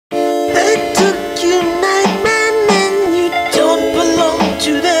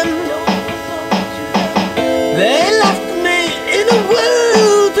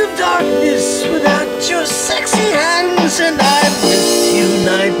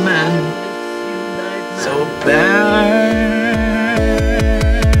man. So bad.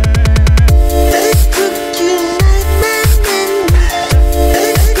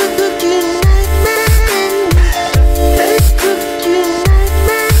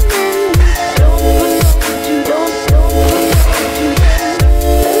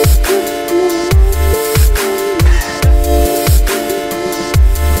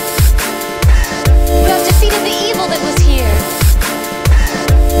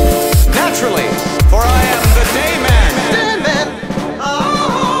 For I am the Dayman. Dayman.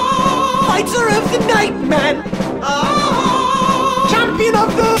 Oh, fighter of the night, man. Oh, champion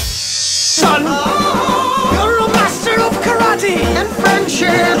of the sun. Oh, you're a master of karate and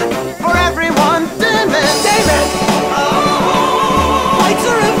friendship for everyone. Dayman. Dayman. Oh,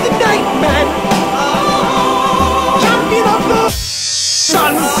 fighter of the night, man. Oh, champion of the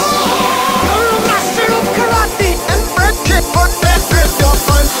sun. You're a master of karate and friendship for everyone.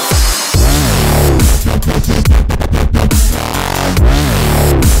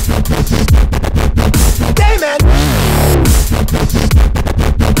 Dayman!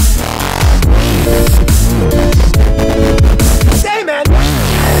 Dayman!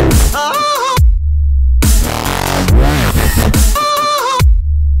 Oh!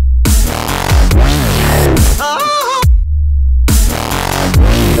 Oh!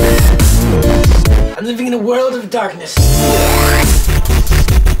 I'm living in a world of darkness.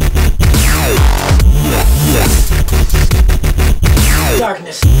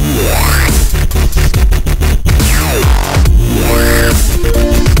 Darkness.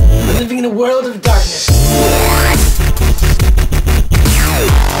 I'm living in a world of darkness.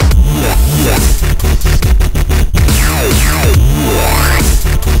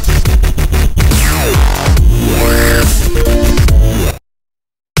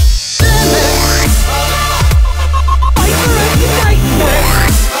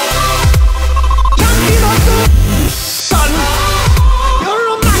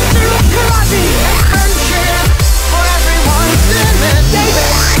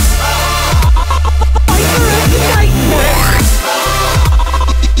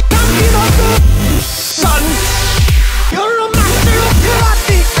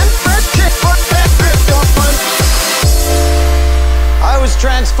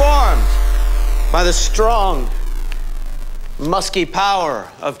 Transformed by the strong, musky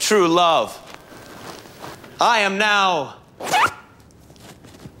power of true love. I am now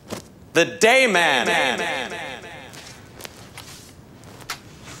the Dayman.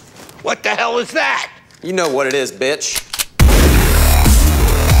 What the hell is that? You know what it is, bitch.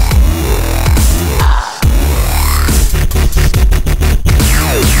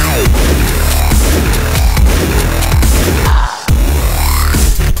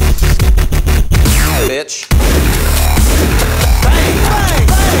 Bitch. Bang, bang,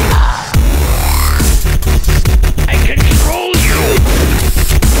 bang. I control you.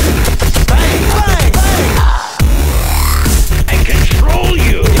 Bang, bang, bang. I control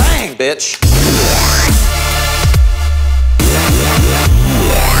you. Bang, bitch.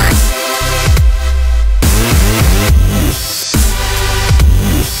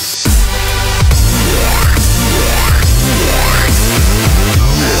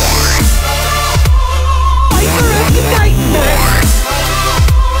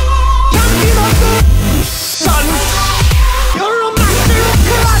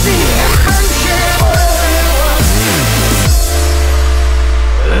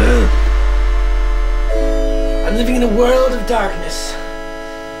 I'm living in a world of darkness.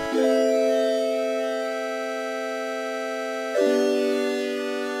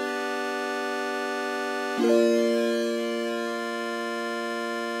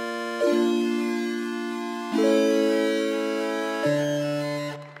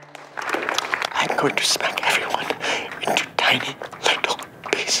 I'm going to smack everyone into tiny little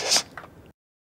pieces.